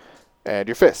tomahawk, and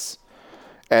your fists.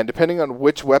 And depending on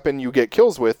which weapon you get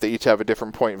kills with, they each have a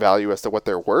different point value as to what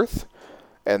they're worth.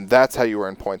 And that's how you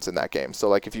earn points in that game. So,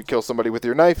 like, if you kill somebody with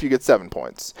your knife, you get 7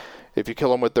 points. If you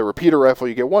kill them with the repeater rifle,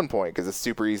 you get 1 point, because it's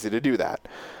super easy to do that.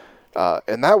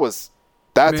 And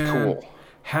that's cool.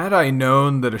 Had I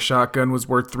known that a shotgun was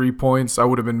worth 3 points, I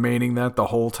would have been maining that the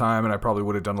whole time, and I probably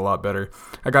would have done a lot better.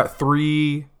 I got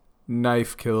 3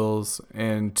 knife kills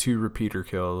and 2 repeater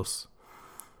kills.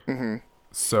 Mm-hmm.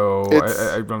 So,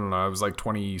 I don't know, I was like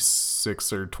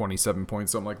 26 or 27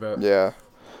 points, something like that. Yeah.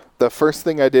 The first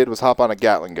thing I did was hop on a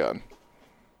Gatling gun.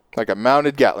 Like a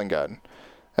mounted Gatling gun.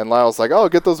 And Lyle's like, oh,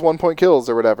 get those 1 point kills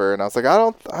or whatever. And I was like,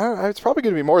 it's probably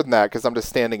going to be more than that because I'm just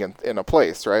standing in a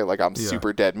place, right? Like, I'm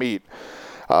super dead meat.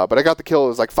 But I got the kill. It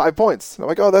was like 5 points. And I'm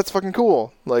like, oh, that's fucking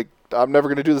cool. Like, I'm never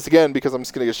going to do this again because I'm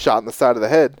just going to get shot in the side of the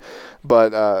head.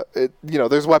 But,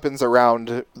 there's weapons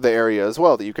around the area as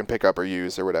well that you can pick up or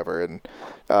use or whatever. And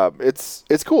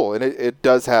it's cool. And it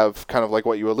does have kind of like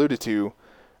what you alluded to,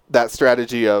 that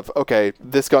strategy of, okay,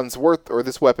 this gun's worth, or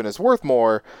this weapon is worth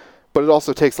more, but it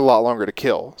also takes a lot longer to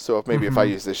kill. So if I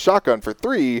use this shotgun for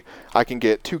 3, I can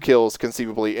get 2 kills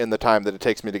conceivably in the time that it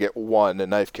takes me to get 1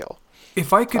 knife kill.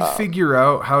 If I could figure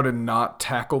out how to not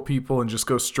tackle people and just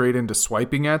go straight into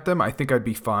swiping at them, I think I'd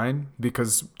be fine.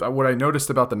 Because what I noticed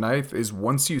about the knife is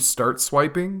once you start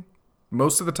swiping,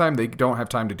 most of the time they don't have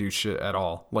time to do shit at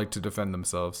all, like to defend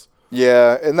themselves.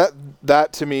 Yeah, and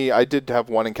that to me, I did have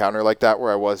one encounter like that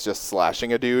where I was just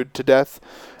slashing a dude to death.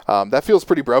 That feels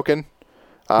pretty broken.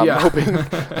 I'm hoping,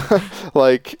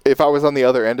 like, if I was on the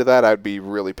other end of that, I'd be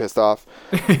really pissed off.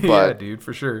 But, yeah, dude,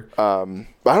 for sure. I don't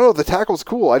know. The tackle's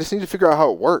cool. I just need to figure out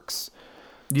how it works.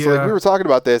 Yeah. So, like, we were talking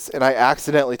about this, and I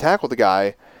accidentally tackled the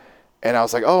guy, and I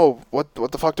was like, oh, what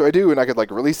the fuck do I do? And I could,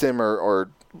 like, release him or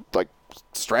like,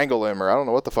 strangle him, or I don't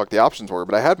know what the fuck the options were.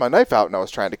 But I had my knife out, and I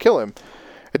was trying to kill him.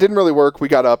 It didn't really work. We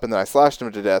got up, and then I slashed him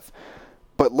to death.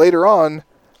 But later on,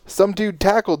 some dude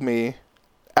tackled me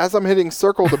as I'm hitting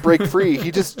circle to break free,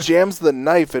 he just jams the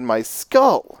knife in my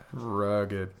skull.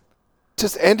 Rugged.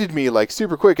 Just ended me like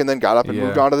super quick, and then got up and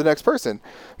moved on to the next person.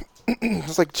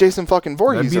 It's like Jason fucking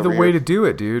Voorhees. That'd be the way to do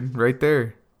it, dude. Right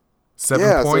there.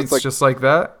 7 points, so just like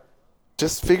that.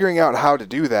 Just figuring out how to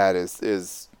do that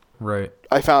is right.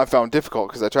 I found difficult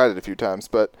because I tried it a few times,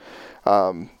 but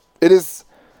it is.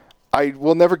 I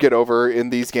will never get over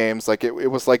in these games. Like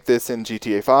it was like this in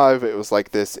GTA 5. It was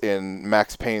like this in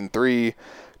Max Payne 3.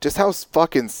 Just how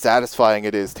fucking satisfying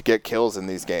it is to get kills in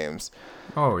these games.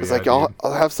 Oh, yeah. It's like I'll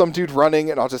have some dude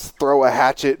running and I'll just throw a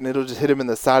hatchet and it'll just hit him in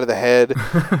the side of the head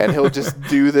and he'll just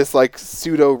do this like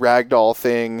pseudo ragdoll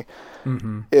thing.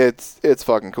 Mm-hmm. It's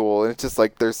fucking cool, and it's just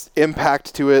like there's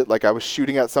impact to it. Like I was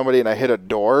shooting at somebody and I hit a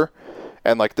door,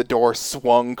 and like the door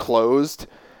swung closed,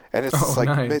 and it's just like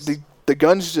nice. the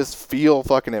guns just feel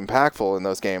fucking impactful in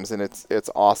those games, and it's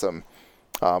awesome.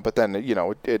 But then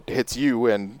it hits you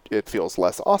and it feels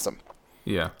less awesome.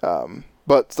 Yeah.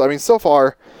 But I mean, so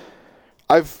far,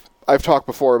 I've talked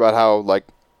before about how like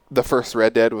the first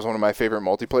Red Dead was one of my favorite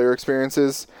multiplayer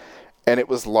experiences. And it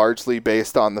was largely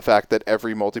based on the fact that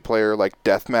every multiplayer like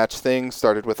deathmatch thing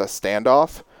started with a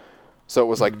standoff. So it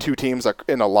was like two teams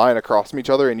in a line across from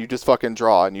each other, and you just fucking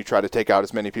draw and you try to take out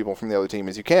as many people from the other team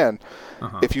as you can.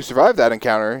 If you survive that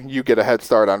encounter, you get a head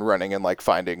start on running and like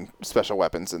finding special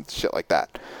weapons and shit like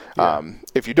that. Yeah.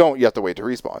 If you don't, you have to wait to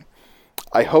respawn.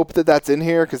 I hope that that's in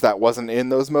here because that wasn't in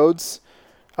those modes.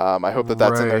 I hope that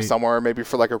that's in there somewhere, maybe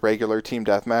for like a regular team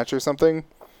deathmatch or something.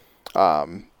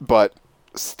 But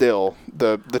still,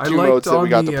 the two modes that we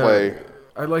got to play.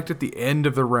 I liked at the end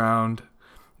of the round,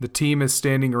 the team is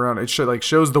standing around. It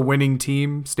shows the winning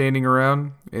team standing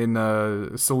around in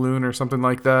a saloon or something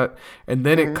like that, and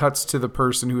then it cuts to the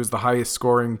person who is the highest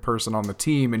scoring person on the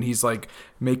team, and he's like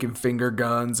making finger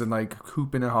guns and like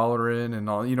hooping and hollering and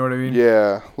all. You know what I mean?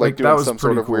 Yeah, like doing some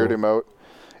sort of weird emote.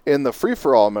 In the free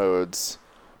for all modes,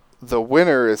 the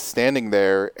winner is standing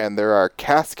there, and there are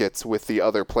caskets with the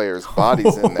other players'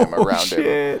 bodies in them around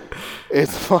him.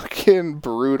 It's fucking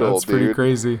brutal, That's pretty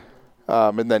crazy.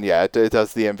 And then, it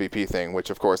does the MVP thing,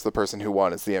 which, of course, the person who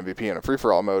won is the MVP in a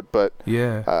free-for-all mode. But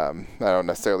I don't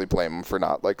necessarily blame them for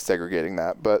not, like, segregating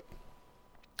that. But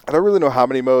I don't really know how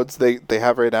many modes they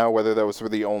have right now, whether those were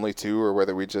the only two or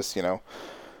whether we just,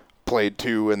 played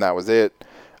two and that was it.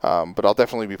 But I'll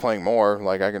definitely be playing more.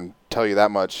 Like, I can tell you that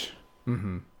much.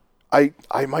 Mm-hmm.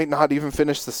 I might not even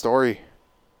finish the story.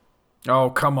 Oh,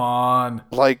 come on.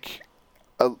 Like,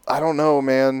 I don't know,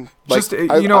 man. Like, just,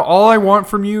 all I want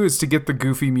from you is to get the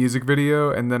Goofy music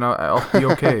video, and then I'll be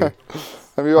okay.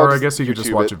 I guess you could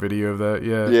just watch a video of that,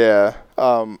 yeah. Yeah.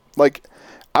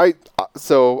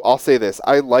 So I'll say this.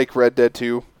 I like Red Dead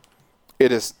 2.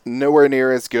 It is nowhere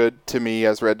near as good to me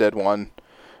as Red Dead 1.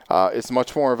 It's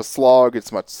much more of a slog.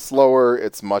 It's much slower.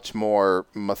 It's much more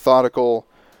methodical.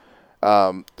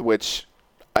 Which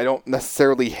I don't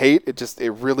necessarily hate. It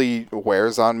really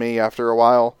wears on me after a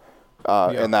while.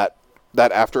 And that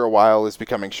after a while is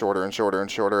becoming shorter and shorter and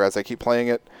shorter as I keep playing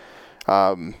it.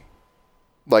 I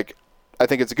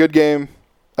think it's a good game.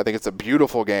 I think it's a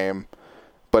beautiful game,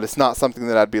 but it's not something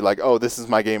that I'd be like, oh, this is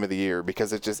my game of the year,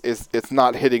 because it's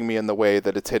not hitting me in the way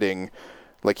that it's hitting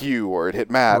like you, or it hit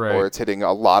Matt, or it's hitting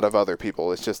a lot of other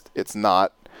people. It's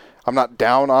not. I'm not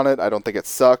down on it. I don't think it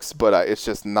sucks, but it's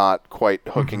just not quite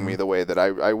hooking me the way that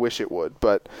I wish it would.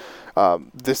 But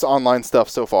this online stuff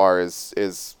so far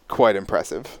is quite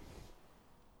impressive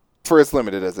for as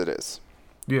limited as it is.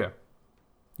 Yeah.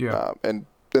 Yeah. And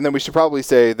then we should probably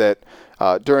say that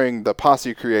during the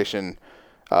posse creation,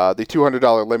 the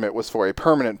 $200 limit was for a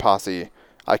permanent posse.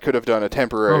 I could have done a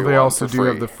temporary one. Oh, they also do free.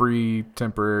 Have the free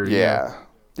temporary.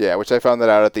 Yeah, which I found that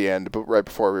out at the end, but right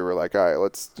before we were like, all right,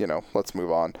 let's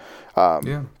move on.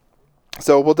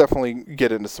 So we'll definitely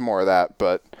get into some more of that,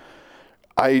 but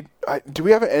do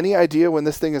we have any idea when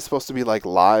this thing is supposed to be like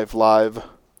live?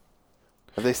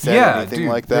 Have they said anything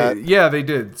like that? They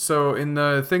did. So in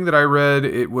the thing that I read,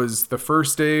 it was the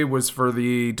first day was for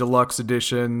the deluxe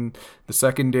edition. The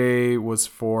second day was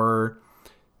for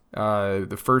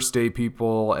the first day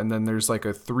people, and then there's like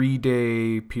a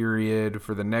 3-day period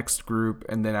for the next group,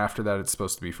 and then after that it's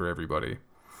supposed to be for everybody.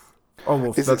 Oh,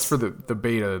 well, that's for the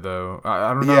beta, though.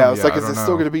 I don't know. Yeah, it's like, is it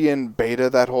still going to be in beta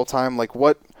that whole time? Like,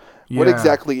 what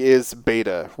exactly is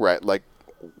beta, right? Like,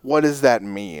 what does that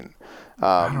mean?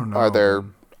 I don't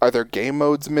know. Are there game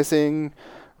modes missing?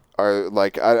 Or,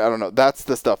 like, I don't know. That's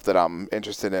the stuff that I'm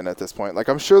interested in at this point. Like,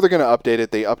 I'm sure they're going to update it.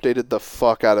 They updated the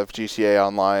fuck out of GTA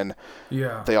Online.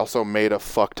 Yeah. They also made a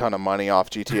fuck ton of money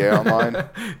off GTA Online.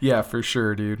 Yeah, for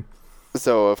sure, dude.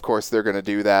 So, of course, they're going to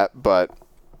do that, but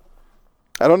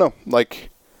I don't know. Like,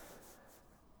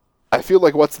 I feel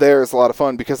like what's there is a lot of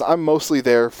fun because I'm mostly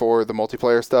there for the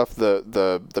multiplayer stuff,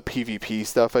 the PvP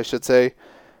stuff, I should say.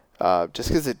 Just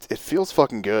because it feels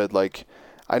fucking good. Like,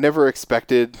 I never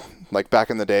expected, like back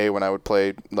in the day when I would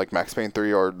play like Max Payne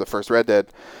 3 or the first Red Dead,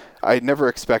 I never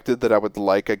expected that I would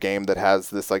like a game that has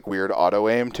this like weird auto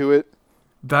aim to it.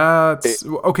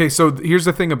 Okay, so here's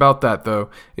the thing about that though,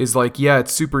 is like, yeah,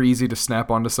 it's super easy to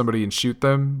snap onto somebody and shoot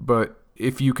them, but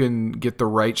if you can get the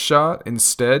right shot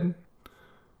instead,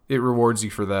 it rewards you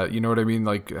for that. You know what I mean?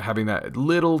 Like having that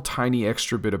little tiny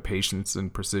extra bit of patience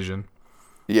and precision.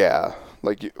 Yeah,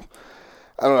 like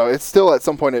I don't know. It's still at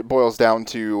some point it boils down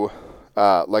to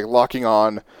like locking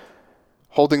on,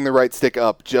 holding the right stick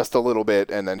up just a little bit,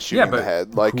 and then shooting the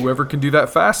head. Like whoever can do that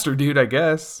faster, dude. I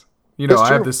guess I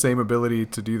have the same ability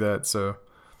to do that. So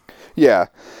yeah,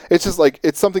 it's just like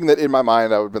it's something that in my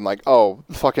mind I would have been like, oh,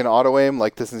 fucking auto aim.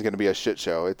 Like this is gonna be a shit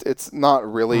show. It's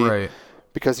not really. Right.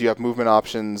 Because you have movement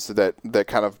options that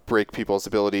kind of break people's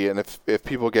ability, and if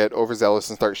people get overzealous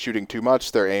and start shooting too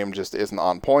much, their aim just isn't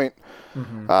on point.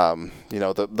 Mm-hmm.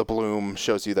 The bloom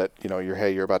shows you that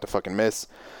you're about to fucking miss,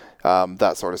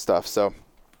 that sort of stuff. So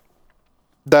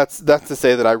that's to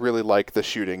say that I really like the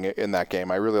shooting in that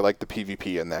game. I really like the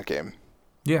PvP in that game.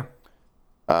 Yeah.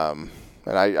 And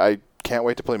I can't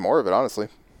wait to play more of it, honestly.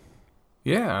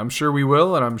 Yeah, I'm sure we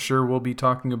will, and I'm sure we'll be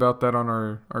talking about that on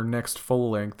our next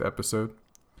full-length episode.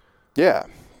 Yeah.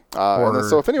 Or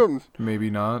so if anyone... Maybe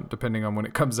not, depending on when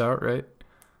it comes out, right?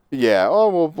 Yeah,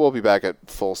 we'll be back at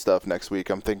full stuff next week,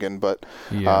 I'm thinking. But,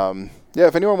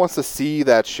 if anyone wants to see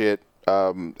that shit,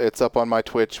 it's up on my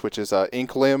Twitch, which is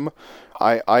Inklimb,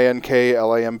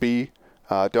 INKLAMB.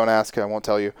 Don't ask, I won't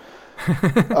tell you.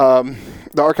 The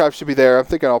archive should be there. I'm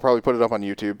thinking I'll probably put it up on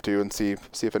YouTube, too, and see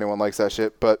if anyone likes that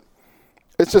shit. But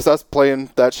it's just us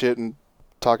playing that shit and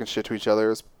talking shit to each other.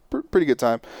 It's pretty good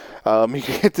time. You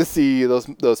get to see those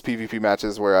PvP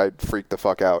matches where I freak the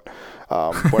fuck out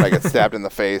when I get stabbed in the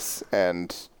face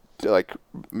and like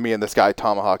me and this guy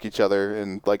tomahawk each other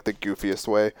in like the goofiest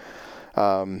way.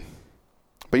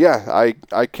 But yeah,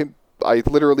 I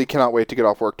literally cannot wait to get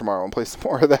off work tomorrow and play some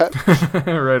more of that.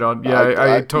 Right on.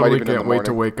 Yeah, I totally can't wait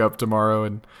to wake up tomorrow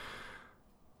and.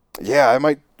 Yeah, I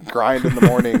might grind in the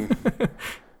morning.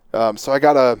 So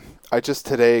I just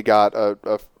today got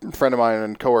a friend of mine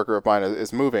and coworker of mine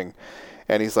is moving,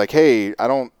 and he's like, hey,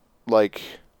 I'm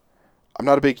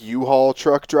not a big U-Haul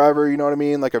truck driver, you know what I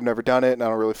mean? Like, I've never done it, and I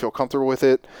don't really feel comfortable with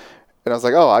it. And I was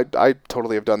like, oh, I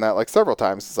totally have done that, like, several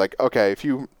times. It's like, okay, if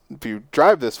you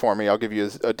drive this for me, I'll give you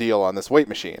a deal on this weight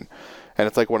machine. And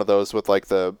it's like one of those with, like,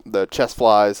 the chest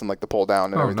flies and, like, the pull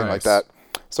down and everything like that.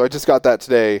 So I just got that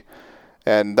today,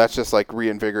 and that's just, like,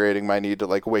 reinvigorating my need to,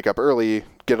 like, wake up early,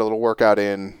 get a little workout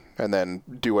in, and then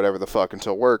do whatever the fuck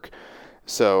until work.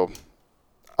 So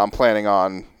I'm planning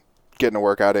on getting a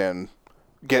workout in,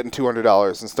 getting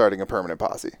 $200 and starting a permanent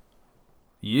posse.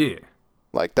 Yeah.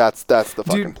 Like that's the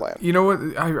fucking plan. You know what?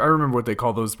 I remember what they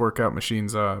call those workout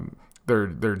machines.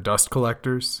 They're dust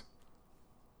collectors.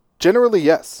 Generally,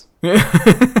 yes.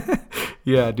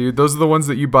 Yeah, dude. Those are the ones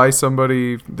that you buy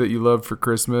somebody that you love for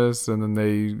Christmas, and then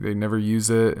they never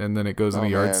use it, and then it goes in a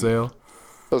yard sale.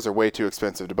 Those are way too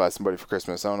expensive to buy somebody for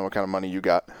Christmas. I don't know what kind of money you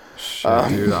got. Shit,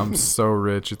 dude, I'm so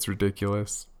rich. It's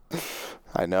ridiculous.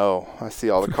 I know. I see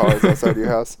all the cars outside your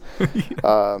house.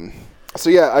 Yeah. So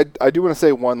yeah, I do want to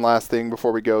say one last thing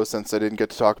before we go, since I didn't get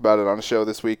to talk about it on a show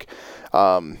this week.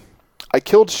 I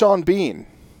killed Sean Bean.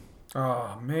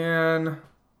 Oh man.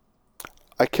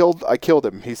 I killed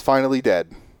him. He's finally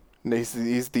dead.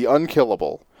 He's the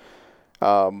unkillable.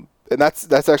 And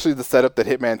that's actually the setup that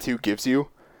Hitman 2 gives you.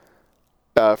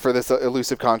 For this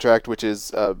elusive contract, which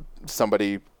is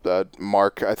somebody,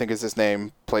 Mark, I think is his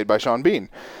name, played by Sean Bean.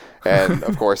 And,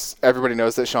 of course, everybody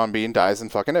knows that Sean Bean dies in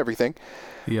fucking everything.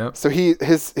 Yep. So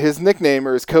his nickname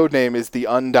or his code name is the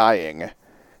Undying.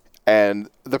 And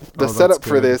the setup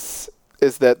for this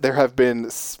is that there have been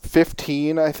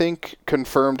 15, I think,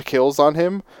 confirmed kills on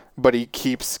him, but he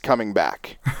keeps coming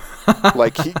back.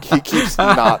 Like, he keeps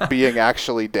not being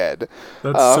actually dead.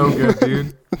 That's so good,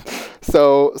 dude.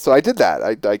 So I did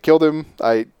that. I killed him.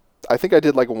 I think I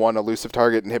did like one elusive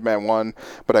target in Hitman 1,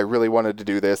 but I really wanted to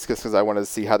do this because I wanted to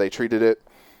see how they treated it.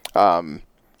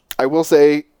 I will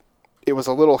say it was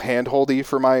a little hand-holdy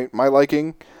for my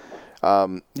liking.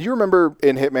 You remember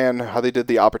in Hitman how they did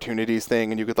the opportunities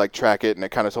thing and you could like track it and it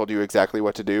kind of told you exactly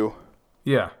what to do?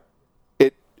 Yeah.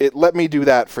 It let me do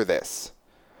that for this.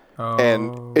 Oh.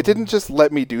 And it didn't just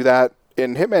let me do that.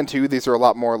 In Hitman 2, these are a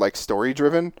lot more like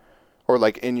story-driven or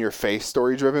like in-your-face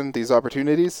story-driven, these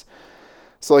opportunities.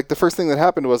 So like the first thing that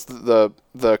happened was the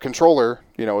controller,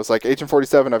 was like, Agent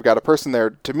 47, I've got a person there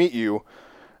to meet you.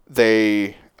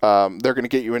 They they're going to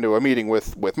get you into a meeting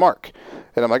with Mark.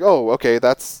 And I'm like, oh, okay,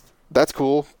 that's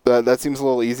cool. That seems a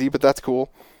little easy, but that's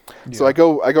cool. Yeah. So I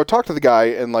go talk to the guy,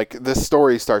 and like this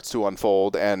story starts to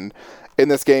unfold. And in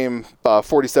this game,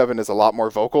 47 is a lot more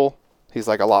vocal. He's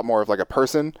like a lot more of like a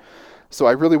person. So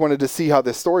I really wanted to see how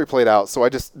this story played out. So I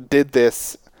just did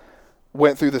this,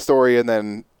 went through the story, and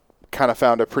then kind of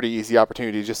found a pretty easy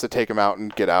opportunity just to take him out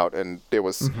and get out. And it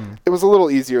was a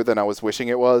little easier than I was wishing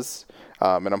it was.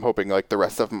 And I'm hoping like the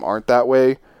rest of them aren't that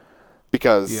way,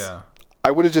 because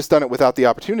I would have just done it without the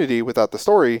opportunity, without the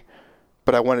story,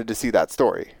 but I wanted to see that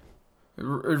story.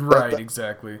 Right,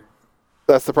 exactly.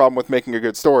 That's the problem with making a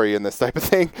good story in this type of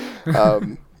thing.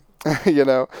 You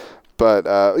know, but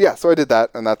so I did that,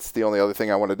 and that's the only other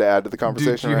thing I wanted to add to the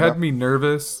conversation. Dude, you had me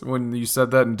nervous when you said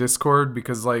that in Discord,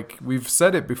 because like we've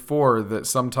said it before that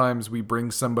sometimes we bring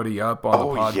somebody up on the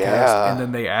podcast and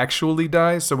then they actually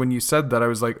die. So when you said that, I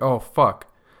was like, oh fuck,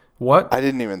 what? I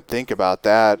didn't even think about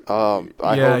that.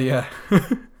 Yeah.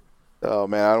 Oh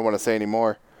man, I don't want to say any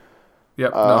more.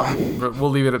 Yep, no,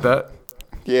 we'll leave it at that.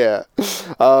 Yeah.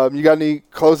 You got any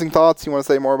closing thoughts? You want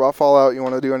to say more about Fallout? You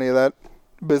want to do any of that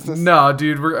business? No,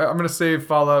 dude. I'm gonna save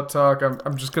Fallout talk.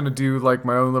 I'm just gonna do like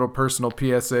my own little personal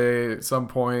PSA at some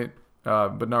point,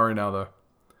 but not right now though.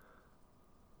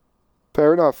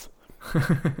 Fair enough.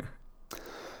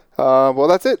 Well,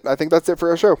 that's it. I think that's it for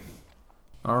our show.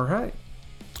 All right.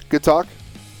 Good talk.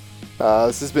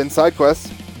 This has been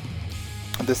SideQuest.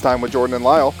 This time with Jordan and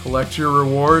Lyle. Collect your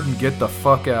reward and get the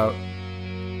fuck out.